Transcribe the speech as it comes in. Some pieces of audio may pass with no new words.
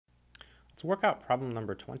Let's work out problem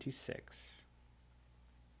number 26.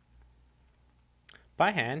 By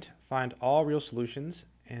hand, find all real solutions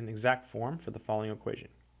in exact form for the following equation.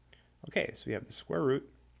 Okay, so we have the square root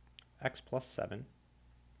x plus 7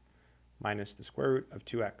 minus the square root of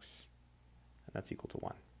 2x, and that's equal to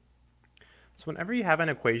 1. So whenever you have an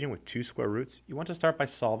equation with two square roots, you want to start by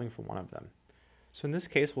solving for one of them. So in this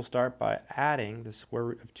case, we'll start by adding the square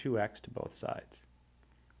root of 2x to both sides.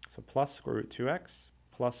 So plus square root 2x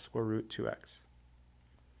plus square root 2x.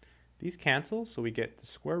 These cancel, so we get the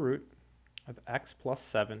square root of x plus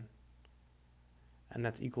 7, and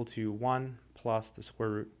that's equal to 1 plus the square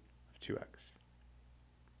root of 2x.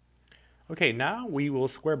 Okay, now we will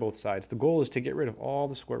square both sides. The goal is to get rid of all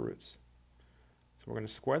the square roots. So we're going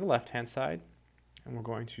to square the left-hand side, and we're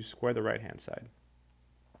going to square the right-hand side.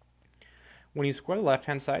 When you square the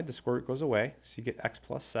left-hand side, the square root goes away, so you get x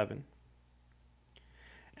plus 7.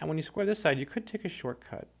 And when you square this side, you could take a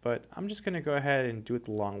shortcut, but I'm just going to go ahead and do it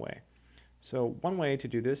the long way. So one way to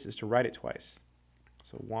do this is to write it twice.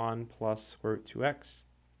 So 1 plus square root 2x,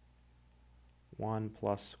 1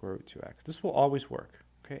 plus square root 2x. This will always work,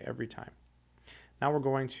 okay, every time. Now we're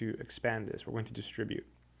going to expand this. We're going to distribute.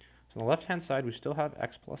 So on the left-hand side, we still have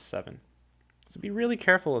x plus 7. So be really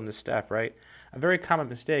careful in this step, right? A very common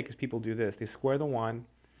mistake is people do this. They square the 1,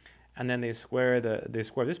 and then they square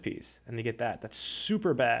this piece, and they get that. That's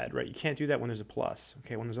super bad, right? You can't do that when there's a plus.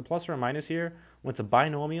 Okay, when there's a plus or a minus here, when it's a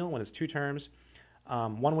binomial, when it's two terms,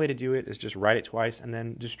 one way to do it is just write it twice and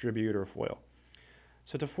then distribute or FOIL.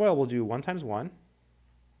 So to FOIL, we'll do 1 times 1,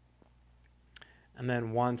 and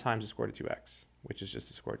then 1 times the square root of 2x, which is just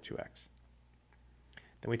the square root of 2x.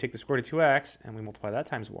 Then we take the square root of 2x and we multiply that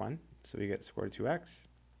times 1, so we get the square root of 2x.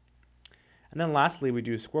 And then lastly, we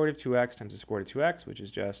do square root of 2x times the square root of 2x, which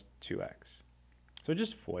is just 2x. So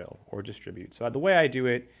just FOIL or distribute. So the way I do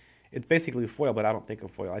it, it's basically FOIL, but I don't think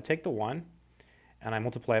of FOIL. I take the 1 and I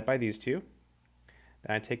multiply it by these two.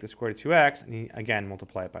 Then I take the square root of 2x and again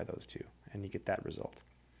multiply it by those two, and you get that result.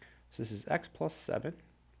 So this is x plus 7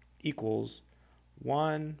 equals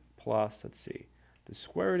 1 plus, let's see, the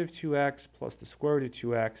square root of 2x plus the square root of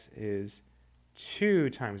 2x is 2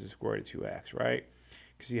 times the square root of 2x, right?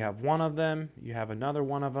 Because you have one of them, you have another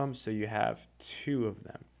one of them, so you have 2 of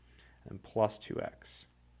them, and plus 2x.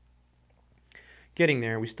 Getting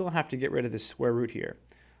there, we still have to get rid of this square root here.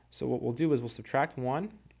 So what we'll do is we'll subtract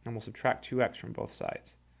 1, and we'll subtract 2x from both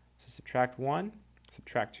sides. So subtract 1,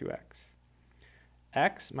 subtract 2x.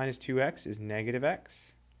 X minus 2x is negative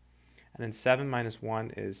x, and then 7 minus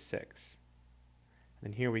 1 is 6.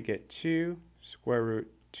 And then here we get 2 square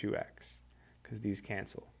root 2x, because these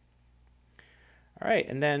cancel. All right,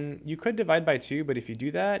 and then you could divide by 2, but if you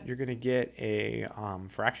do that, you're going to get a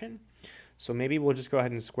fraction. So maybe we'll just go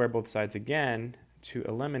ahead and square both sides again to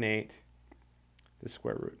eliminate the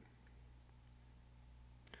square root.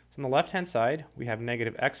 So on the left-hand side, we have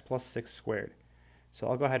negative x plus 6 squared. So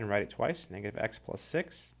I'll go ahead and write it twice, negative x plus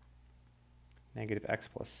 6, negative x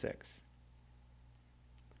plus 6.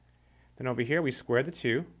 Then over here, we square the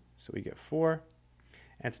 2, so we get 4.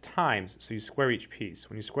 And it's times, so you square each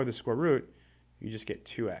piece. When you square the square root, you just get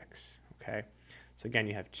 2x, okay? So again,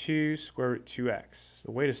 you have 2 square root 2x. So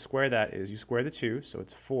the way to square that is you square the 2, so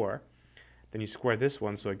it's 4. Then you square this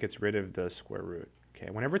one, so it gets rid of the square root, okay?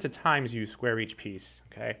 Whenever it's a times, you square each piece,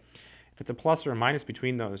 okay? If it's a plus or a minus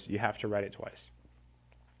between those, you have to write it twice.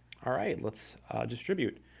 All right, let's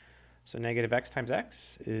distribute. So negative x times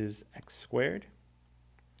x is x squared.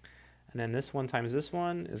 And then this one times this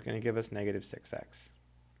one is going to give us negative 6x.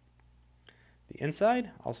 The inside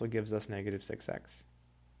also gives us negative 6x.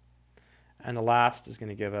 And the last is going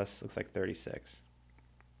to give us, looks like 36.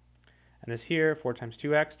 And this here, 4 times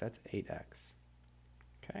 2x, that's 8x.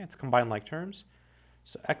 Okay, it's combined like terms.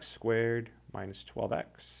 So x squared minus 12x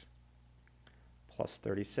plus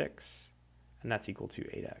 36, and that's equal to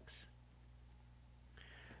 8x.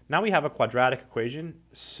 Now we have a quadratic equation,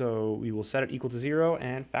 so we will set it equal to 0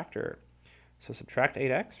 and factor. So subtract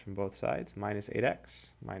 8x from both sides, minus 8x,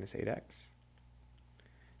 minus 8x.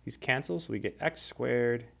 These cancel, so we get x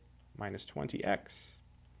squared minus 20x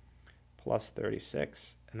plus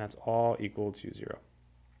 36, and that's all equal to 0.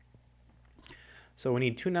 So we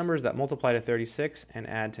need two numbers that multiply to 36 and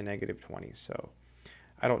add to negative 20. So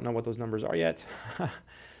I don't know what those numbers are yet,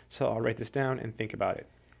 so I'll write this down and think about it.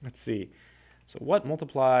 Let's see. So what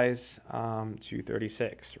multiplies to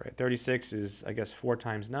 36, right? 36 is, I guess, 4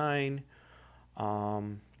 times 9.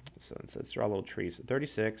 So let's draw a little tree. So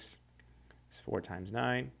 36 is 4 times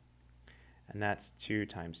 9, and that's 2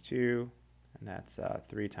 times 2, and that's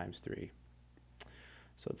 3 times 3.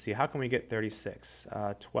 So let's see, how can we get 36?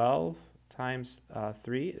 12 times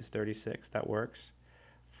 3 is 36, that works.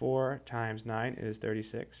 4 times 9 is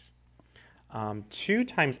 36. 2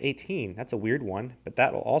 times 18, that's a weird one, but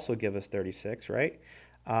that will also give us 36, right?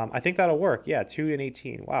 I think that'll work. Yeah, 2 and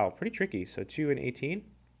 18. Wow, pretty tricky. So 2 and 18.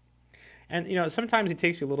 And, you know, sometimes it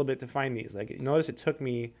takes you a little bit to find these. Like, notice it took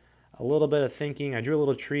me a little bit of thinking. I drew a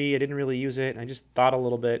little tree. I didn't really use it. I just thought a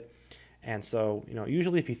little bit. And so, you know,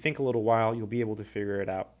 usually if you think a little while, you'll be able to figure it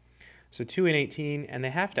out. So 2 and 18, and they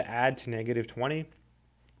have to add to negative 20.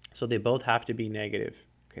 So they both have to be negative.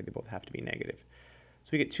 Okay, they both have to be negative. So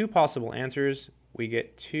we get two possible answers. We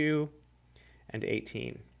get 2 and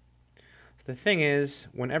 18. So the thing is,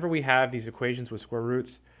 whenever we have these equations with square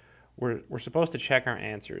roots, we're supposed to check our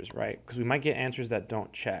answers, right? Because we might get answers that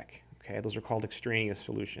don't check. Okay, those are called extraneous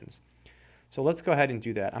solutions. So let's go ahead and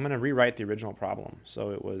do that. I'm going to rewrite the original problem.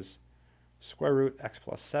 So it was square root x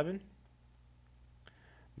plus 7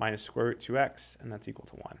 minus square root 2x, and that's equal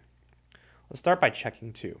to 1. Let's start by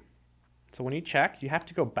checking 2. So when you check, you have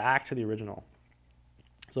to go back to the original.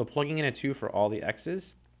 So plugging in a 2 for all the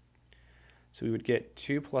x's, so we would get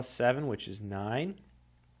 2 plus 7, which is 9,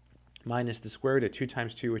 minus the square root of 2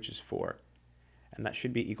 times 2, which is 4. And that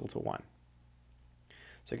should be equal to 1.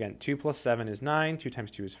 So again, 2 plus 7 is 9, 2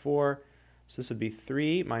 times 2 is 4. So this would be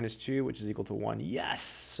 3 minus 2, which is equal to 1. Yes!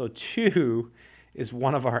 So 2 is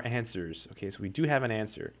one of our answers. Okay, so we do have an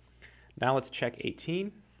answer. Now let's check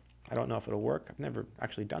 18. I don't know if it'll work. I've never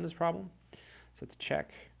actually done this problem. So let's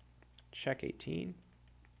check 18.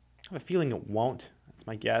 I have a feeling it won't. That's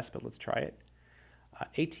my guess, but let's try it.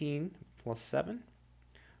 18 plus 7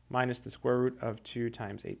 minus the square root of 2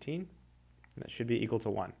 times 18. And that should be equal to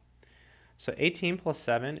 1. So 18 plus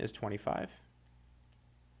 7 is 25.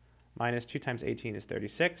 Minus 2 times 18 is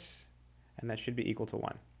 36. And that should be equal to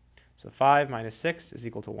 1. So 5 minus 6 is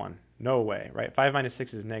equal to 1. No way, right? 5 minus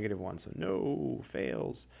 6 is negative 1. So no,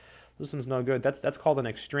 fails. This one's no good. That's called an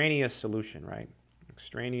extraneous solution, right?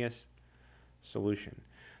 Extraneous solution.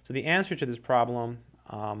 So the answer to this problem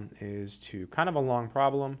is kind of a long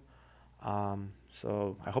problem.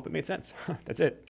 So I hope it made sense. That's it.